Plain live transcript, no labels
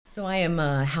So I am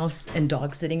house and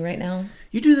dog sitting right now.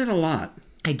 You do that a lot.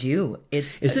 I do.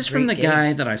 Is this from the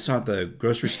guy that I saw at the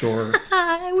grocery store?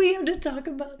 We have to talk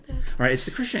about that. All right, it's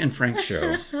the Krisha and Frank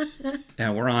Show.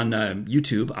 And we're on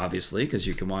YouTube, obviously, because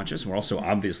you can watch us. We're also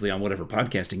obviously on whatever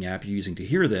podcasting app you're using to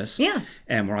hear this. Yeah.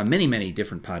 And we're on many, many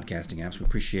different podcasting apps. We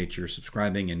appreciate your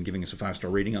subscribing and giving us a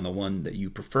 5-star rating on the one that you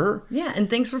prefer. Yeah, and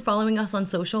thanks for following us on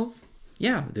socials.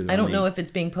 Yeah. I don't know if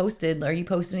it's being posted. Are you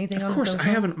posting anything on the socials? Of course,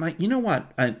 I haven't. You know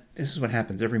what? This is what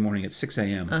happens every morning at 6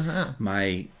 a.m.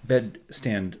 My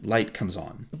bedstand light comes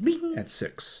on at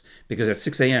 6. Because at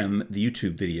 6 a.m., the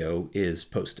YouTube video is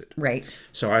posted. Right.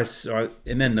 So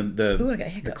and then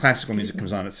the classical music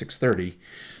comes on at 6:30.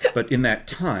 But in that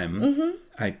time,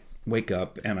 I wake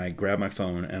up and I grab my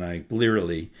phone and I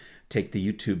literally take the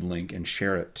YouTube link and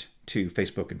share it to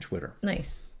Facebook and Twitter.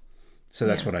 Nice. So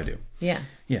that's what I do. Yeah.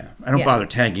 Yeah. I don't bother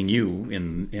tagging you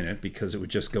in it because it would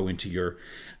just go into your,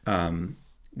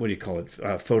 what do you call it,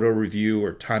 photo review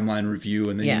or timeline review,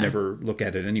 and then you never look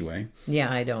at it anyway.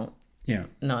 Yeah, I don't. Yeah.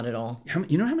 Not at all.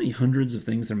 You know how many hundreds of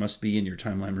things there must be in your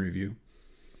timeline review?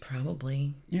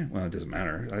 Probably. Yeah. Well, it doesn't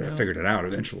matter. I figured it out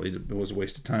eventually. It was a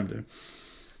waste of time to...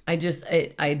 I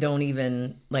don't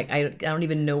even, I don't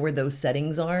even know where those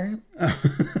settings are.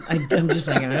 I'm just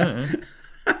like, I don't know.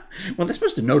 Well, they're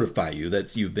supposed to notify you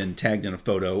that you've been tagged in a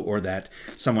photo or that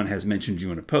someone has mentioned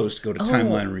you in a post. Go to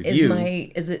timeline review.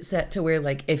 Is it set to where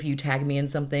if you tag me in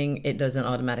something, it doesn't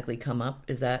automatically come up?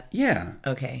 Is that? Yeah.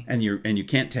 Okay. And you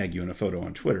can't tag you in a photo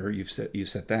on Twitter. You've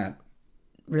set that.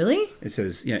 Really? It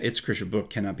says, it's Krisha Book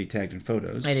cannot be tagged in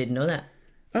photos. I didn't know that.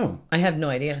 Oh. I have no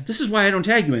idea. This is why I don't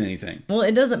tag you in anything. Well,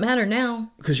 it doesn't matter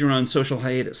now. Because you're on social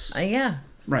hiatus. Yeah.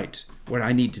 Right. Well,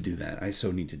 I need to do that. I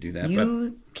so need to do that.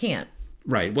 You can't.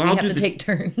 Right. Well, we have to take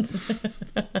turns.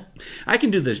 I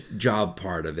can do the job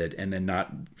part of it and then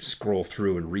not scroll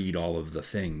through and read all of the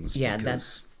things. Yeah,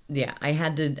 I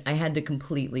had to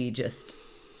completely just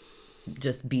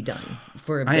be done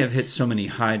for a bit. I have hit so many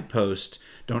hide posts.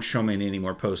 Don't show me any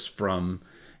more posts from.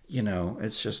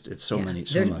 It's so many.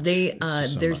 So much.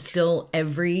 There's still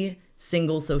every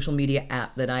single social media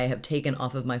app that I have taken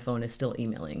off of my phone is still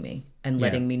emailing me and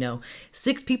letting me know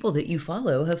 6 people that you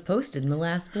follow have posted in the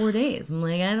last 4 days. I'm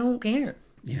like, I don't care.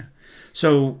 Yeah.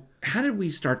 So how did we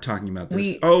start talking about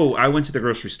this? I went to the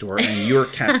grocery store and you're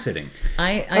cat sitting.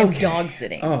 I'm dog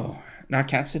sitting. Oh, not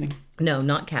cat sitting? No,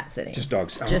 not cat sitting. Just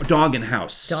dogs. Dog and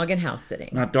house. Dog and house sitting.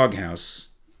 Not dog house.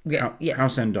 Yeah, yes.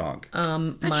 House and dog.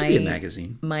 That should be a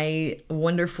magazine. My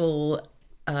wonderful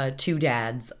 2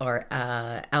 dads are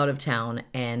out of town,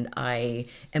 and I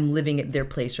am living at their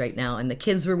place right now. And the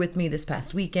kids were with me this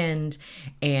past weekend,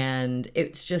 and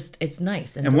it's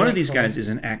nice. And one of these guys is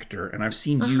an actor, and I've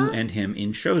seen you and him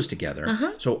in shows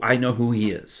together, so I know who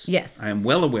he is. Yes. I am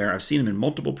well aware. I've seen him in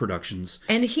multiple productions.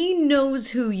 And he knows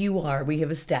who you are, we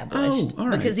have established. Oh, all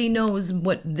right. Because he knows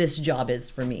what this job is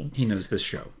for me. He knows this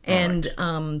show. And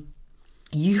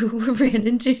you ran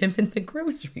into him in the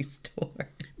grocery store.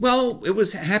 Well, it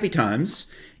was happy times.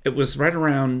 It was right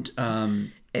around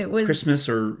Christmas,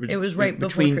 or it was right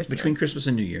between Christmas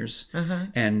and New Year's,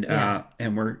 and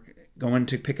we're going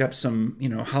to pick up some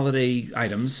holiday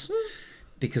items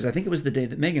because I think it was the day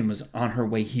that Megan was on her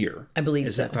way here. I believe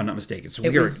so, if I'm not mistaken. So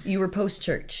you were post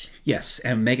church. Yes,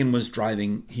 and Megan was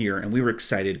driving here, and we were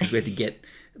excited because we had to get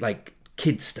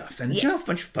kid stuff, and you know how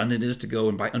much fun it is to go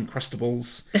and buy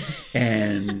Uncrustables,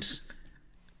 and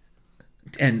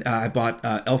I bought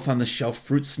Elf on the Shelf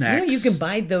fruit snacks. Yeah, you can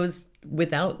buy those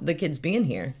without the kids being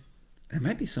here. There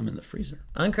might be some in the freezer.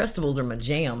 Uncrustables are my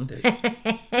jam.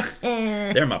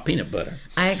 They're my peanut butter.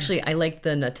 I like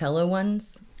the Nutella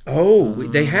ones. Oh,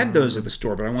 they had those at the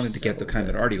store, but I wanted to get the kind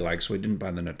that Artie likes, so I didn't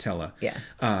buy the Nutella. Yeah.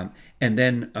 And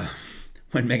then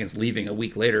when Megan's leaving a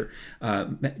week later,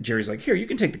 Jerry's like, "Here, you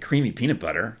can take the creamy peanut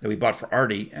butter that we bought for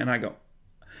Artie." And I go,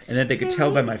 and then they could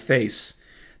tell by my face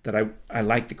that I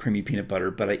like the creamy peanut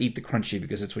butter, but I eat the crunchy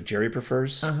because it's what Jerry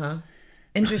prefers.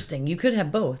 Interesting. You could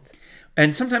have both.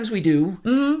 And sometimes we do,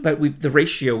 but the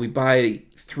ratio, we buy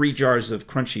 3 jars of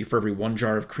crunchy for every 1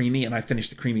 jar of creamy, and I finish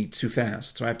the creamy too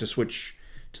fast, so I have to switch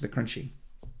to the crunchy.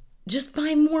 Just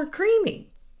buy more creamy.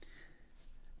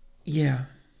 Yeah.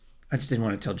 I just didn't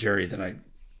want to tell Jerry that I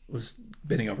was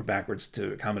bending over backwards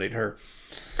to accommodate her.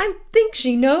 I think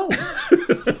she knows.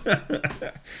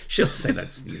 She'll say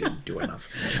you didn't do enough.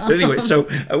 But anyway, so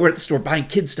we're at the store buying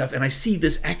kid stuff, and I see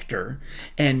this actor,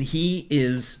 and he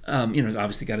is, he's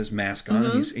obviously got his mask on,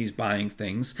 and he's buying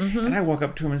things. And I walk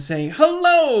up to him and say,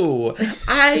 "Hello,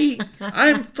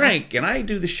 I'm Frank, and I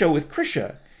do the show with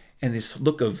Krisha." And this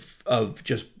look of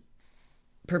just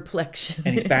perplexion,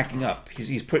 and he's backing up.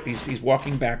 He's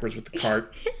walking backwards with the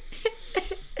cart.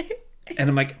 And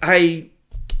I'm like, I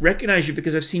recognize you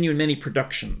because I've seen you in many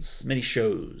productions, many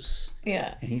shows.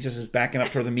 Yeah. And he just is backing up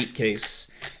toward the meat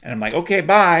case. And I'm like, okay,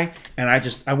 bye. And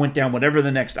I went down whatever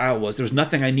the next aisle was. There was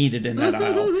nothing I needed in that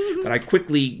aisle. But I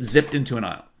quickly zipped into an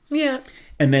aisle. Yeah.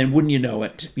 And then, wouldn't you know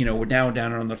it, we're now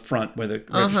down on the front where the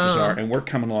registers are, and we're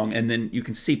coming along, and then you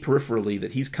can see peripherally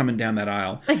that he's coming down that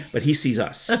aisle, but he sees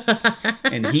us.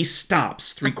 And he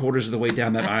stops 3/4 of the way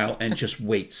down that aisle and just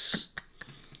waits.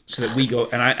 So that we go,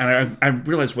 and I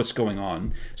realize what's going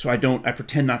on, so I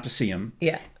pretend not to see him.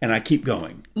 Yeah. And I keep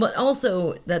going. But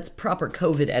also, that's proper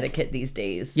COVID etiquette these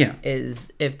days. Yeah.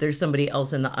 Is if there's somebody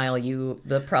else in the aisle,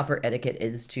 the proper etiquette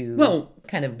is to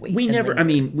kind of wait.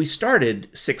 We started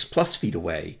 6+ feet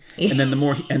away, and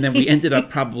then we ended up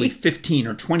probably 15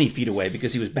 or 20 feet away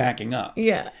because he was backing up.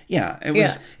 Yeah. Yeah.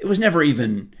 It was never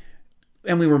even,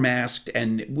 and we were masked,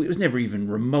 and it was never even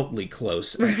remotely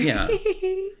close. Yeah.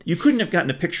 You couldn't have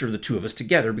gotten a picture of the two of us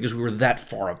together because we were that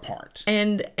far apart.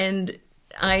 And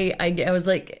I was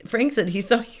like, Frank said he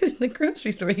saw you in the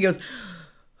grocery store. He goes,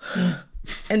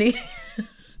 and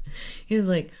he was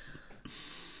like,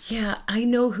 yeah, I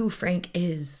know who Frank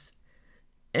is.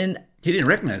 And he didn't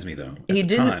recognize me though. He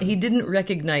didn't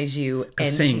recognize you. And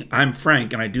saying I'm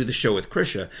Frank and I do the show with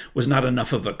Krisha was not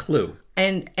enough of a clue.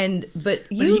 But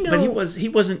he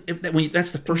wasn't.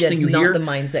 That's the first thing you hear. That's not the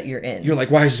mindset you're in. You're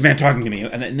like, why is this man talking to me?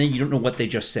 And then you don't know what they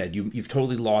just said. You've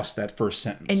totally lost that first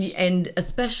sentence. And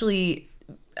especially,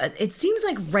 it seems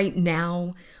like right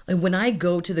now, like when I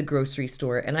go to the grocery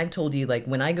store, and I've told you, like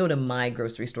when I go to my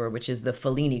grocery store, which is the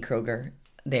Fellini Kroger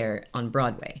there on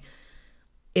Broadway,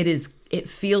 it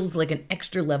feels like an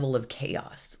extra level of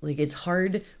chaos. Like it's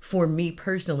hard for me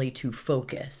personally to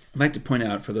focus. I'd like to point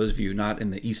out for those of you not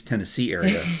in the East Tennessee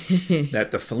area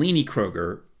that the Fellini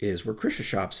Kroger is where Krisha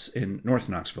shops in North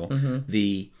Knoxville. Mm-hmm.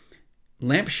 The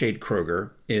Lampshade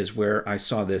Kroger is where I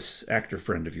saw this actor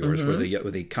friend of yours, where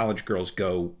the college girls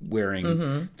go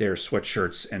wearing their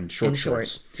sweatshirts and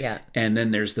shorts. Yeah. And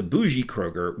then there's the Bougie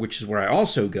Kroger, which is where I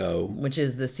also go. Which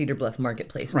is the Cedar Bluff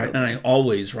Marketplace. Right. Kroger. And I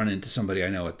always run into somebody I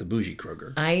know at the Bougie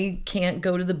Kroger. I can't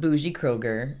go to the Bougie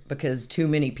Kroger because too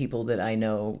many people that I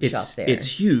know shop there.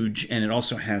 It's huge, and it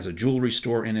also has a jewelry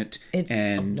store in it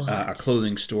and a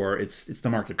clothing store. It's the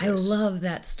Marketplace. I love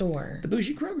that store. The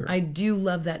Bougie Kroger. I do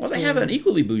love that store. Well, they have an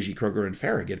equally bougie Kroger in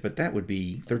Farragut, but that would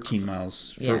be 13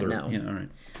 miles further. Yeah, no. Yeah, all right.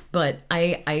 But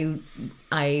I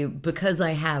because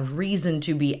I have reason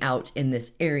to be out in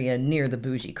this area near the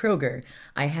Bougie Kroger,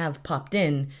 I have popped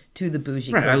in to the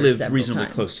Bougie Kroger. Right, I live several reasonably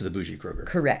times. close to the Bougie Kroger.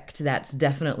 Correct. That's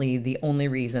definitely the only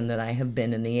reason that I have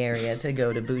been in the area to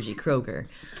go to Bougie Kroger.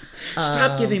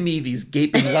 Stop giving me these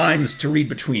gaping lines to read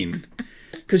between.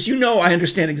 Because I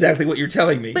understand exactly what you're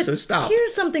telling me, so stop.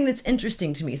 Here's something that's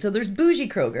interesting to me. So there's Bougie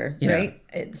Kroger, right?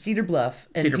 At Cedar Bluff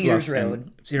and Peters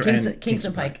Road,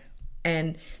 Kingston Pike.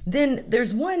 And then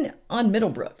there's one on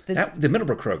Middlebrook. The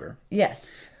Middlebrook Kroger.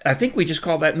 Yes. I think we just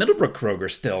call that Middlebrook Kroger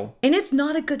still. And it's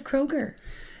not a good Kroger.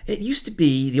 It used to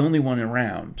be the only one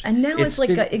around. And now it's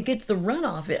like it gets the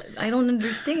runoff. I don't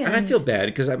understand. And I feel bad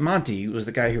because Monty was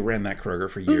the guy who ran that Kroger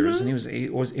for years, and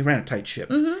he ran a tight ship.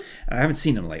 And I haven't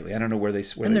seen him lately. I don't know where they.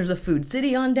 There's a Food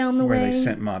City on down the way. Where they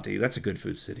sent Monty. That's a good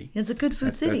food city. It's a good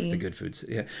food city. That's the good food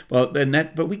city. Yeah. Well,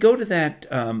 but we go to that.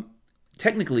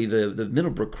 Technically, the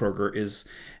Middlebrook Kroger is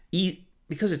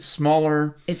because it's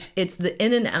smaller. It's the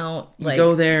in and out. You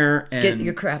go there and get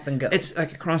your crap and go. It's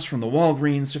like across from the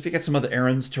Walgreens. So if you got some other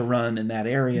errands to run in that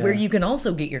area, where you can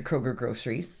also get your Kroger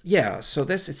groceries. Yeah. So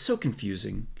it's so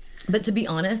confusing. But to be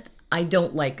honest, I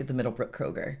don't like the Middlebrook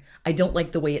Kroger. I don't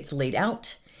like the way it's laid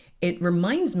out. It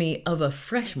reminds me of a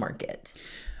Fresh Market.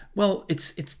 Well,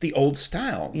 it's the old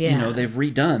style. Yeah. They've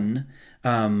redone.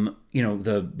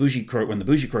 The Bougie Kroger, when the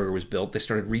Bougie Kroger was built, they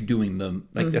started redoing them.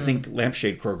 Like I think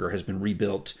Lampshade Kroger has been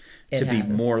rebuilt to be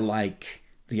more like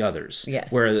the others.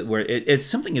 Yes. Where it's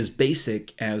something as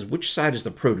basic as which side is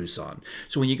the produce on.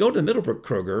 So when you go to the Middlebrook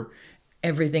Kroger,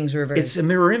 everything's reversed. It's a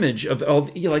mirror image of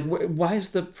all. You're like, why is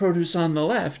the produce on the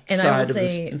left side of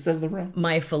this instead of the right?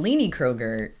 My Fellini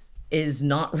Kroger is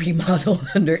not remodeled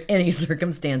under any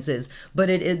circumstances, but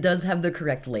it does have the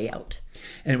correct layout.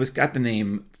 And it was got the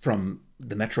name from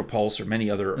the Metropulse or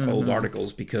many other old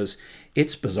articles because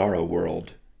it's Bizarro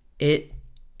World. It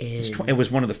is. It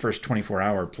was one of the first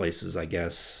 24-hour places, I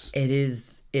guess. It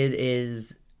is.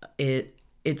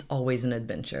 It's always an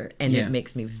adventure, and it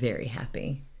makes me very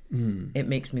happy. It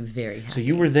makes me very happy. So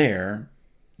you were there.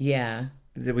 Yeah.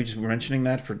 Did we just mentioning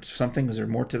that for something? Was there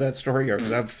more to that story? Or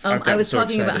I was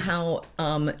talking about how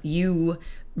you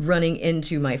running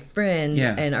into my friend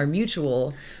and our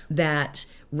mutual, that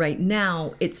right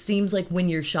now it seems like when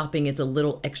you're shopping, it's a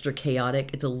little extra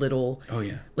chaotic. It's a little, Oh,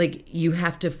 yeah. like you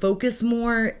have to focus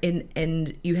more,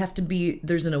 and you have to be,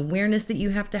 there's an awareness that you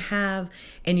have to have,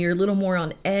 and you're a little more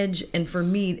on edge. And for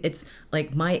me, it's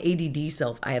like my ADD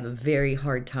self, I have a very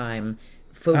hard time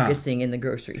focusing in the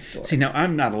grocery store. See, now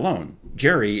I'm not alone.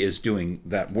 Jerry is doing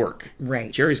that work.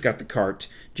 Right. Jerry's got the cart.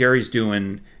 Jerry's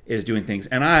is doing things,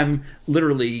 and I'm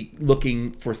literally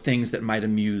looking for things that might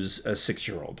amuse a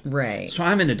 6-year-old. Right. So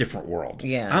I'm in a different world.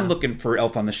 Yeah. I'm looking for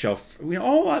Elf on the Shelf.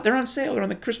 They're on sale. They're on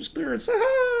the Christmas clearance.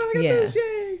 Get Yeah. those,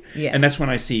 yay! Yeah. And that's when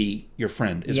I see your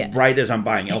friend is Yeah. right as I'm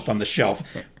buying Elf on the Shelf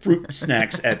fruit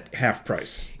snacks at half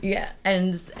price. Yeah,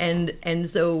 and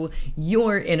so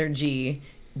your energy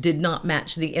did not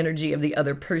match the energy of the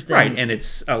other person. Right, and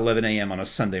it's 11 a.m. on a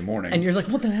Sunday morning. And you're like,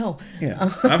 what the hell? Yeah,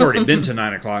 I've already been to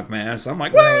 9 o'clock mass. I'm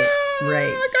like, Right, "Wah,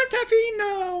 right. I got caffeine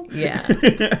now.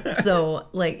 Yeah. So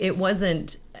like it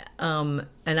wasn't, and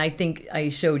I think I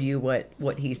showed you what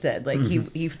he said. Like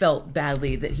he felt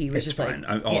badly that he was It's just fine.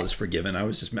 like, All yeah. is forgiven.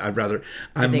 I'm think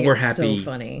more it's so happy.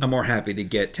 funny. I'm more happy to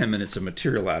get 10 minutes of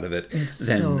material out of it It's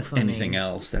than so funny. anything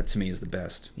else. That to me is the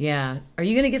best. Yeah. Are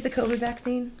you gonna get the COVID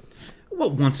vaccine? Well,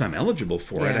 once I'm eligible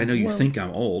for it, Yeah. I know you Well- think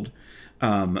I'm old,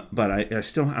 but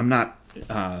I'm not.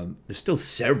 There's still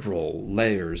several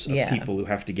layers of Yeah. people who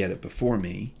have to get it before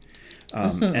me,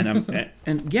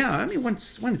 and yeah, I mean, when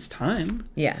it's time.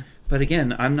 Yeah. But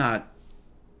again, I'm not.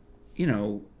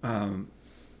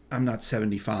 I'm not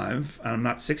 75. I'm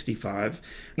not 65.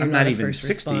 You're I'm not not a even first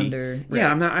 60. responder, right. Yeah,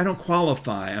 I'm not. I don't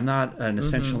qualify. I'm not an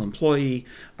essential employee.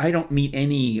 I don't meet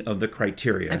any of the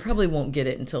criteria. I probably won't get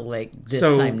it until like this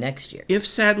So, time next year. If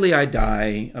sadly I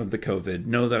die of the COVID,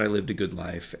 know that I lived a good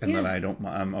life and Yeah. that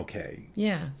I'm okay.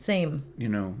 Yeah. Same.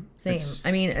 Same. It's-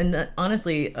 I mean, and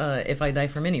honestly, if I die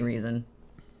from any reason,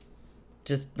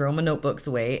 just throw my notebooks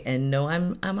away and know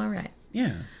I'm all right.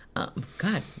 yeah.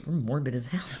 God, we're morbid as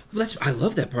hell. Well, I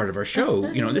love that part of our show.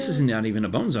 This is not even a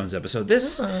Bone Zones episode.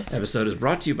 This episode is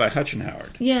brought to you by Hutch and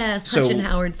Howard. Yes, So- Hutch and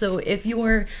Howard. So if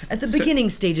you're at the beginning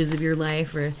stages of your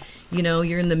life, or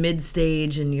you're in the mid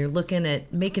stage and you're looking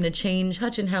at making a change,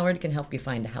 Hutch and Howard can help you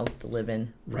find a house to live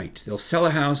in. Right. They'll sell a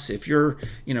house. If you're,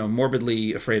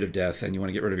 morbidly afraid of death and you want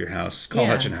to get rid of your house, call Yeah.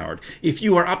 Hutch and Howard. If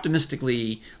you are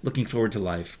optimistically looking forward to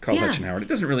life, call Yeah. Hutch and Howard. It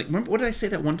doesn't really... Remember, what did I say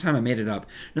that one time? I made it up.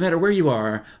 No matter where you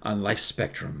are on life's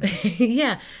spectrum.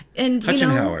 Yeah, and Hutch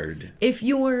and Howard. If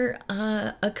you're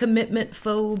a commitment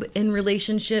phobe in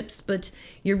relationships, but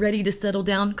you're ready to settle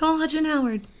down, call Hutch and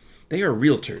Howard. They are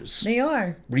realtors. They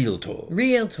are Realtors.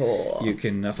 Realtor. You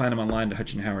can find them online at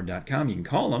hutchandhoward.com. You can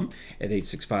call them at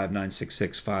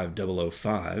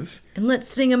 865-966-5005. And let's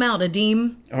sing them out,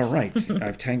 Adeem. All right.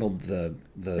 I've tangled the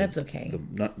That's okay.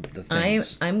 the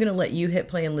things. I'm gonna let you hit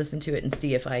play and listen to it and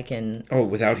see if I can. Oh,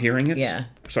 without hearing it? Yeah.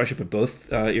 So I should put both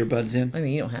earbuds in? I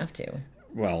mean, you don't have to.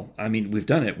 Well, I mean, we've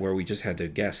done it where we just had to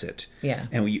guess it. Yeah.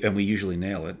 And we usually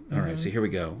nail it. All right, so here we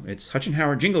go. It's Hutch and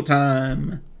Howard jingle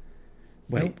time.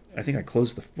 Wait, Nope. I think I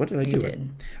closed the... What did I do? did.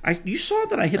 You saw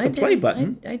that I hit I the play did.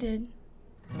 button. I did.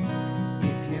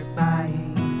 If you're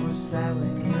buying or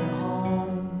selling your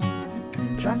home,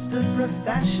 trust a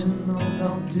professional,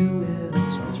 don't do it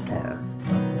This one's par.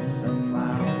 from the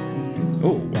sunflower field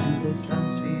Oh, wow. to the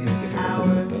Sunsphere Get rid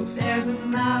Tower. of both. There's a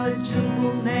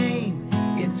knowledgeable name,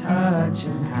 it's Hutch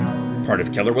and Howard. Part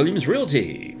of Keller Williams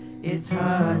Realty. It's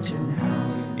Hutch and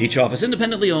Howard. Each office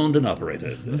independently owned and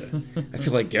operated. I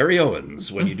feel like Gary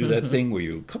Owens when you do that thing where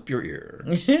you cup your ear.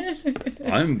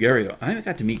 I'm Gary. I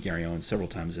got to meet Gary Owens several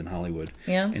times in Hollywood.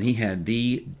 Yeah. And he had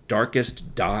the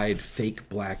darkest dyed fake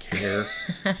black hair,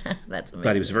 That's amazing.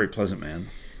 but he was a very pleasant man.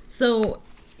 So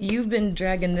you've been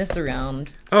dragging this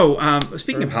around. Oh,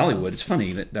 speaking of Hollywood, it's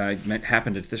funny that I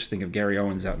happened at this thing of Gary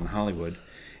Owens out in Hollywood.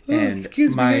 And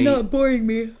boring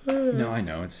me. No, I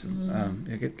know. It's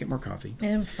get more coffee.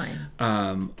 I'm fine.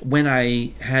 When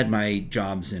I had my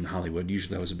jobs in Hollywood,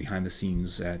 usually I was behind the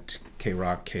scenes at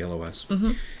K-Rock, KLOS.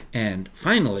 And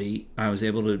finally, I was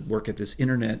able to work at this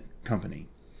internet company,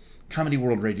 Comedy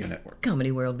World Radio Network.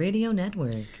 Comedy World Radio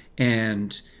Network.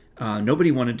 And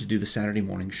nobody wanted to do the Saturday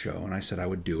morning show. And I said I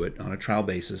would do it on a trial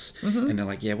basis. And they're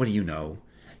like, yeah, what do you know?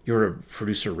 You're a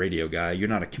producer radio guy. You're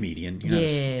not a comedian. You're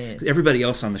Yeah. not everybody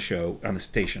else on the show, on the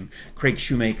station. Craig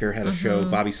Shoemaker had a show.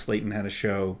 Bobby Slayton had a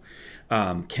show.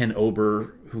 Ken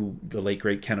Ober, the late,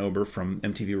 great Ken Ober from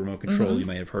MTV Remote Control, you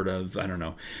may have heard of. I don't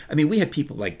know. I mean, we had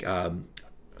people like...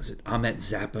 was it Ahmet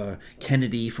Zappa,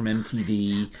 Kennedy from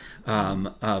MTV,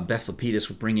 Beth Lapidus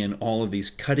would bring in all of these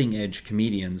cutting-edge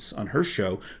comedians on her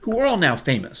show who are all now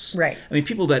famous. Right. I mean,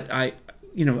 people that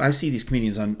I see these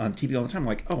comedians on TV all the time. I'm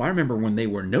like, oh, I remember when they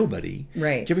were nobody.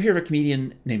 Right. Did you ever hear of a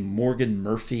comedian named Morgan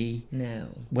Murphy? No.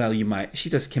 Well, you might. She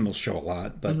does Kimmel's show a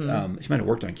lot, but she might have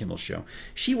worked on Kimmel's show.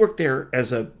 She worked there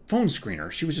as a phone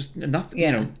screener. She was just nothing.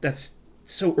 Yeah. That's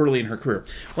so early in her career.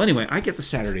 Well, anyway, I get the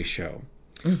Saturday show.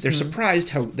 They're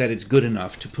surprised that it's good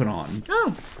enough to put on.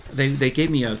 Oh. They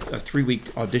gave me a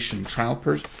 3-week audition trial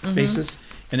basis,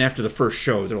 and after the first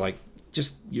show, they're like,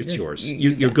 it's yours.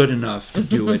 You're good enough to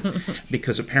do it,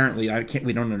 because apparently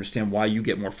we don't understand why you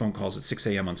get more phone calls at 6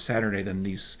 a.m. on Saturday than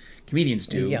these comedians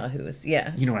do. Yahoos,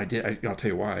 yeah. You know what I did? I'll tell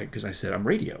you why. Because I said I'm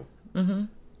radio.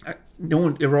 No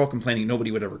one. They were all complaining. Nobody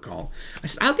would ever call. I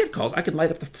said I'll get calls. I could light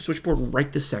up the switchboard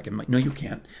right this second. I'm like, no, you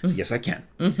can't. I said, yes, I can.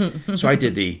 So I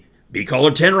did the be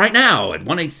caller 10 right now at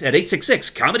 866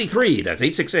 comedy 3. That's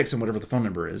 866 and whatever the phone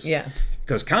number is. Yeah.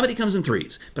 Because comedy comes in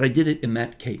threes. But I did it in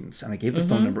that cadence, and I gave the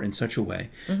phone number in such a way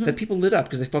that people lit up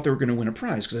because they thought they were going to win a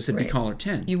prize. Because I said be caller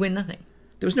 10. You win nothing.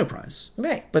 There was no prize.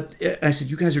 Right. But I said,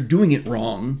 you guys are doing it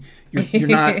wrong. You're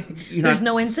not. There's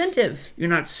no incentive. You're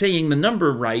not saying the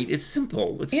number right. It's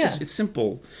simple. It's just. It's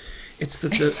simple. It's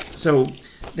so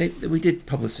we did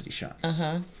publicity shots.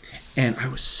 And I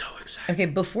was so excited. Okay,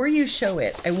 before you show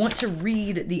it, I want to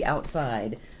read the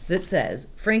outside that says,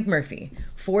 Frank Murphy,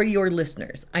 for your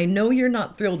listeners, I know you're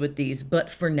not thrilled with these, but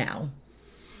for now.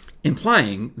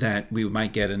 Implying that we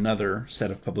might get another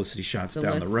set of publicity shots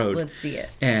down the road. Let's see it.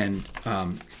 And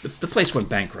the place went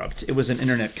bankrupt. It was an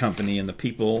internet company, and the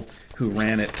people who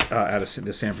ran it out of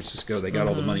San Francisco, they got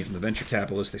all the money from the venture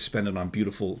capitalists. They spent it on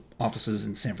beautiful offices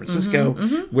in San Francisco.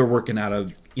 We're working out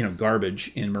of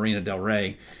garbage in Marina Del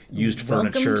Rey, used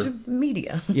furniture. Welcome to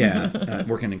media.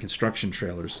 Working in construction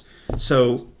trailers.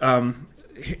 So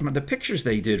the pictures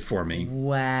they did for me.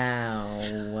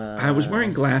 Wow. I was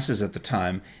wearing glasses at the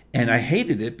time, and I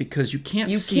hated it because you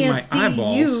can't see my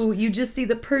eyeballs. You just see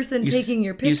the person taking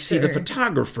your picture. You see the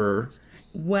photographer.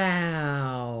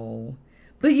 Wow.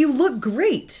 But you look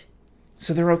great.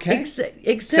 So they're okay?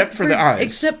 Except for the eyes.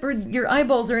 Except for your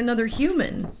eyeballs are another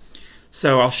human.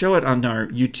 So I'll show it on our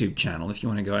YouTube channel if you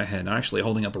want to go ahead. I'm actually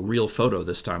holding up a real photo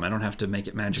this time. I don't have to make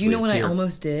it magically Do you know what appear. I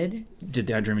almost did? Did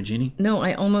Dad Dream a Genie? No,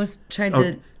 I almost tried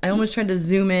to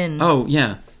zoom in. Oh,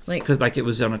 yeah. Like Because it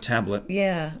was on a tablet.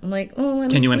 Yeah. I'm like, let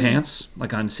me Can you see. enhance,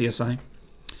 like on CSI?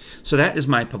 So that is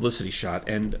my publicity shot.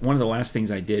 And one of the last things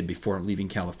I did before leaving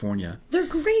California. They're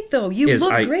great, though. You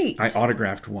look great. I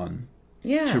autographed one.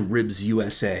 Yeah. To Ribs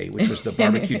USA, which was the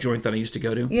barbecue joint that I used to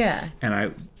go to. Yeah. And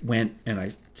I went and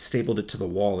I stapled it to the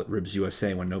wall at Ribs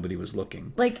USA when nobody was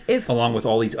looking. Along with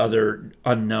all these other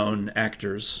unknown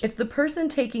actors. If the person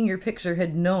taking your picture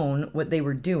had known what they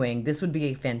were doing, this would be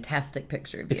a fantastic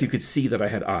picture of you. If you could see that I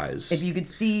had eyes. If you could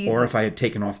see... Or if I had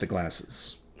taken off the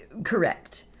glasses.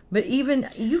 Correct. But even...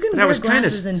 You can wear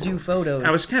glasses and do photos. I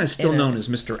was kind of still known as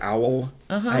Mr. Owl.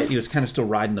 He was kind of still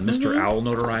riding the Mr. Owl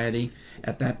notoriety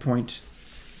at that point.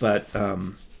 But,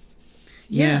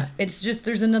 yeah. It's just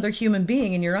there's another human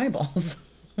being in your eyeballs.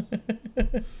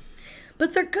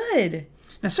 But they're good.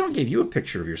 Now, someone gave you a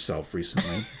picture of yourself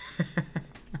recently.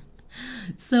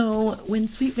 So, when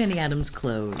Sweet Fanny Adams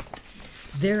closed,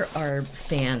 there are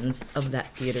fans of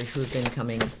that theater who have been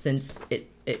coming since it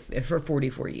for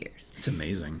 44 years. It's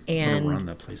amazing. And what a run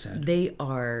that place had. They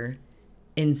are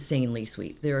insanely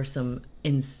sweet. There are some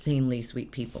insanely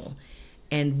sweet people.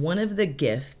 And one of the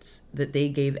gifts that they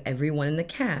gave everyone in the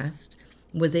cast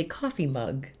was a coffee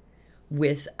mug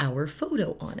with our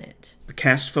photo on it. A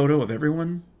cast photo of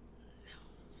everyone?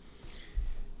 No.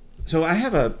 So I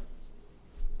have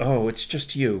it's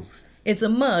just you. It's a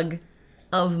mug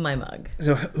of my mug.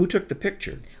 So who took the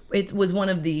picture? It was one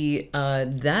of the,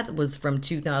 that was from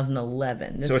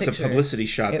 2011. So it's a publicity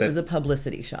shot. It was a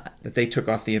publicity shot. That they took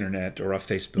off the internet or off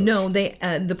Facebook. No,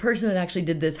 the person that actually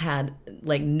did this had,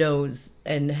 knows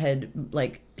and had,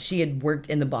 she had worked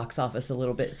in the box office a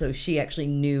little bit. So she actually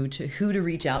knew who to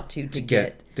reach out to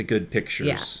get the good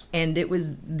pictures. Yeah. And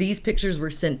these pictures were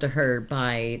sent to her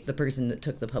by the person that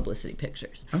took the publicity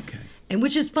pictures. Okay. And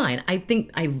which is fine. I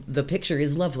think the picture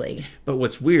is lovely. But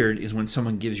what's weird is when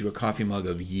someone gives you a coffee mug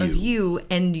of you.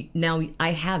 And now I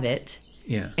have it.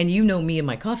 Yeah. And you know me and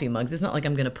my coffee mugs. It's not like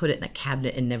I'm going to put it in a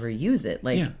cabinet and never use it.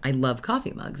 I love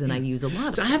coffee mugs, and I use a lot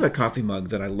of them. I have a coffee mug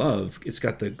that I love. It's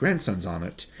got the grandsons on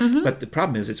it. Mm-hmm. But the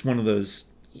problem is it's one of those,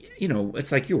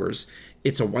 it's like yours.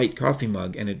 It's a white coffee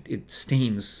mug, and it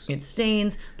stains. It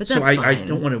stains, but that's fine. So I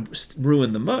don't want to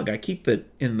ruin the mug. I keep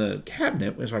it in the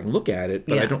cabinet so I can look at it,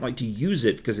 but I don't like to use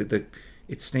it because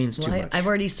it stains too much. I've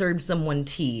already served someone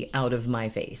tea out of my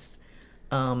face.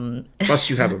 Plus,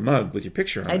 you have a mug with your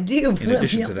picture on it. I do. In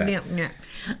addition to that.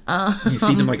 You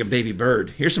feed them like a baby bird.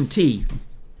 Here's some tea.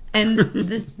 And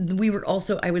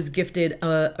I was gifted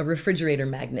a refrigerator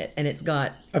magnet, and it's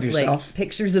got Of yourself? like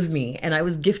pictures of me. And I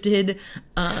was gifted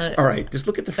All right, just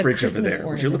look at the fridge over Christmas there.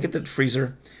 Would you look at the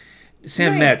freezer?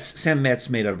 Sam Right. Metz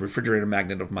made a refrigerator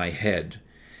magnet of my head,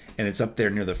 and it's up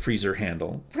there near the freezer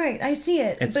handle. right. I see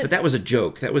it, But that was a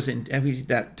joke. That was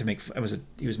that to make.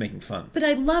 He was making fun. But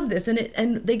I love this,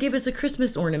 and they gave us a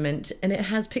Christmas ornament, and it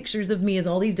has pictures of me as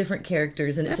all these different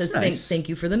characters, and it That's says nice. thank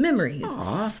you for the memories.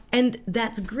 Aw. And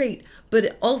that's great.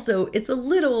 But also, it's a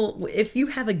little, if you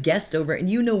have a guest over and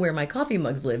you know where my coffee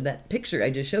mugs live, that picture I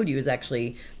just showed you is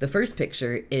actually, the first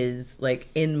picture is like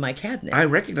in my cabinet. I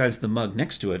recognized the mug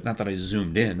next to it. Not that I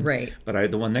zoomed in, Right. But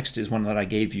the one next is one that I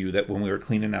gave you that when we were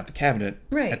cleaning out the cabinet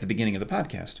Right. at the beginning of the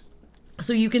podcast.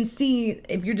 So you can see,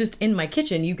 if you're just in my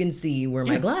kitchen, you can see where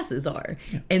my Yeah. glasses are.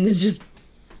 And it's just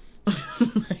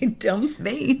my dumb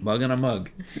face. Mug and a mug.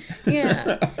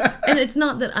 Yeah. And it's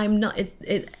not that I'm not,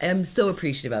 I'm so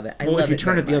appreciative of it. I Well, love if you it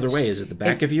turn very it the other much. way, is it the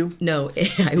back It's- of you? No,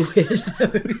 I wish.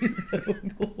 That would be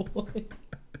so cool.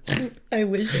 I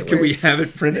wish it Can were. we have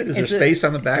it printed? Is there It's a- space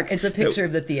on the back? It's a picture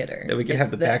of the theater. that we can It's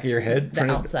have the back of your head The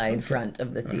printed? outside front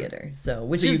of the theater. So,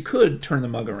 which So you is could turn the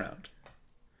mug around,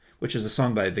 which is a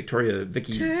song by Vicky.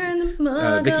 turn the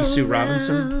mug Vicky Sue around.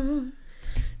 Robinson.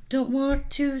 Don't want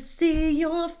to see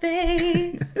your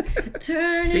face.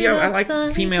 Turn See, it I like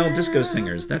upside female disco down.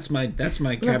 singers. That's my Let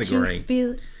you category.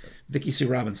 feel- Vicky Sue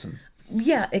Robinson.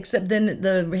 Yeah, except then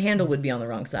the handle would be on the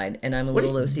wrong side, and I'm a What do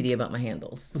little you- OCD about my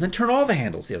handles. Well, then turn all the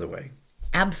handles the other way.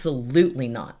 Absolutely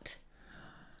not.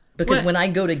 Because What? when I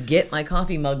go to get my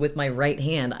coffee mug with my right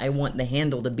hand, I want the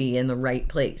handle to be in the right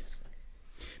place.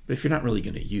 But if you're not really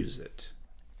going to use it,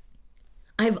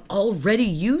 I've already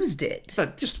used it.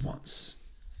 but just once.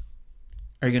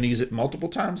 Are you going to use it multiple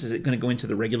times? Is it going to go into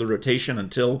the regular rotation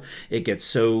until it gets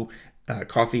so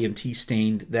coffee and tea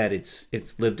stained that it's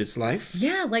lived its life?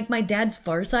 Yeah, like my dad's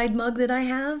Far Side mug that I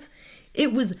have.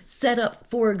 It was set up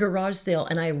for a garage sale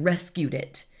and I rescued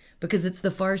it. Because it's the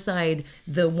Far Side,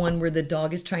 the one where the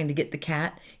dog is trying to get the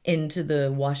cat into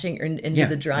the washing or into Yeah,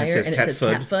 the and it dryer, says and it Cat says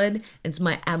Fud. Cat Fud. It's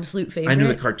my absolute favorite. I knew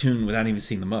the cartoon without even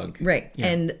seeing the mug. Right. Yeah.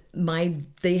 And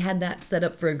they had that set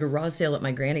up for a garage sale at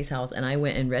my granny's house, and I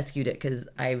went and rescued it because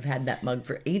I've had that mug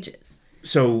for ages.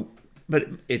 So, but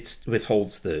it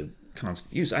withholds the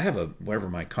constant use. I have wherever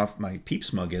my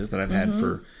Peeps mug is that I've Mm-hmm. had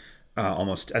for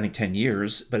almost, I think, 10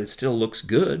 years, but it still looks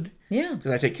good. Yeah.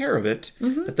 Because I take care of it.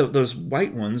 But those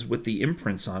white ones with the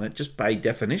imprints on it, just by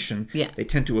definition, Yeah. they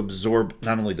tend to absorb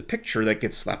not only the picture that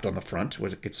gets slapped on the front,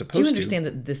 what it gets supposed Do you to. understand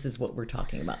that this is what we're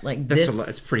talking about? Like That's this,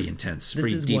 it's pretty intense, this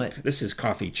pretty is deep. what- This is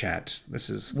coffee chat. This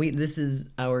is this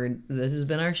has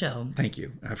been our show. thank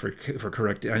you for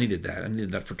correcting. I needed that. I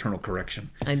needed that fraternal correction.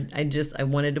 I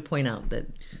wanted to point out that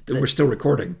That we're still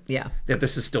recording. yeah, That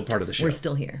this is still part of the show. we're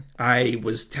still here.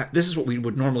 This is what we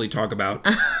would normally talk about.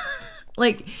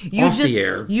 Like you Off the just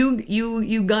air.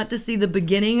 you got to see the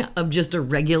beginning of just a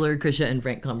regular Krisha and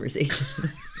Frank conversation.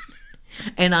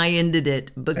 And I ended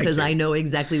it because you. I know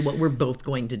exactly what we're both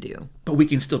going to do. But we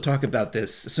can still talk about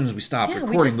this as soon as we stop Yeah, we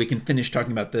recording. just- We can finish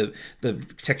talking about the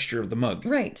texture of the mug.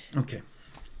 Right. Okay.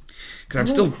 Because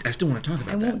I still want to talk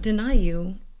about I that. won't deny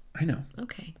you. I know.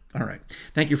 Okay. All right.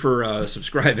 Thank you for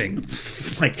subscribing.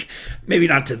 Like maybe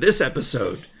not to this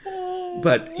episode,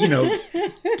 but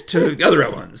to the other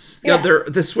ones. The other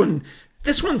this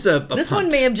one's a This punt. one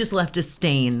may have just left a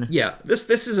stain. Yeah,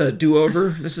 this is a do-over.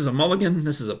 This is a mulligan.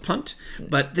 This is a punt.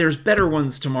 But there's better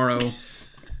ones tomorrow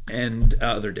and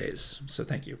other days. So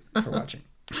thank you for watching.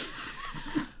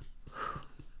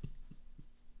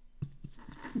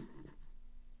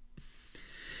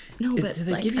 No, but do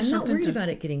they like, give you I'm not something worried to- about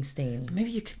it getting stained. Maybe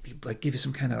you could like give you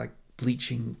some kind of like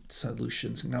bleaching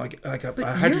solutions, like a But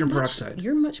hydrogen you're peroxide.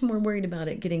 You're much more worried about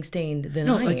it getting stained than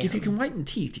No, I like am. if you can whiten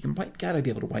teeth, you can gotta be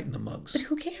able to whiten the mugs. But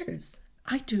who cares?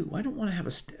 I do. I don't want to have a.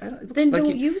 It looks Then like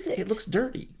don't use it. It looks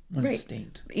dirty when Right. it's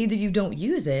stained. Either you don't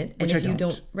use it, and Which if I you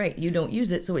don't. you don't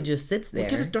use it, so it just sits there.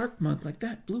 Get a dark mug like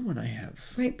that blue one I have.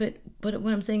 Right, but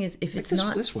what I'm saying is, if Like it's this,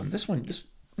 not this is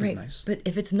right, nice. but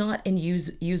if it's not in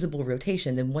usable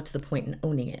rotation, then what's the point in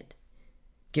owning it?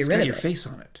 Get It's rid got of your it. face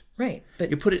on it. Right, but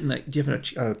You put it in the. Do you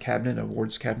have a cabinet, a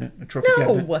awards cabinet, a trophy no,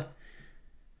 cabinet?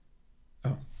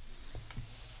 Oh,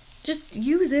 just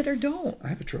use it or don't. I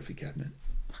have a trophy cabinet.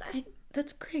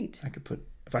 That's great. I could put.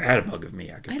 If I had a mug of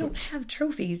me, I could. I put, don't have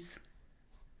trophies.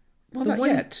 Well, the not one-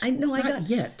 yet. I know, I Not got-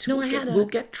 yet. no, we'll I get, had a- We'll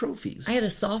get trophies. I had a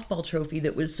softball trophy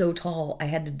that was so tall I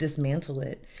had to dismantle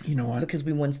it You know what? because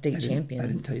we won state champions. I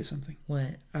didn't tell you something.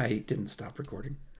 What? I didn't stop recording.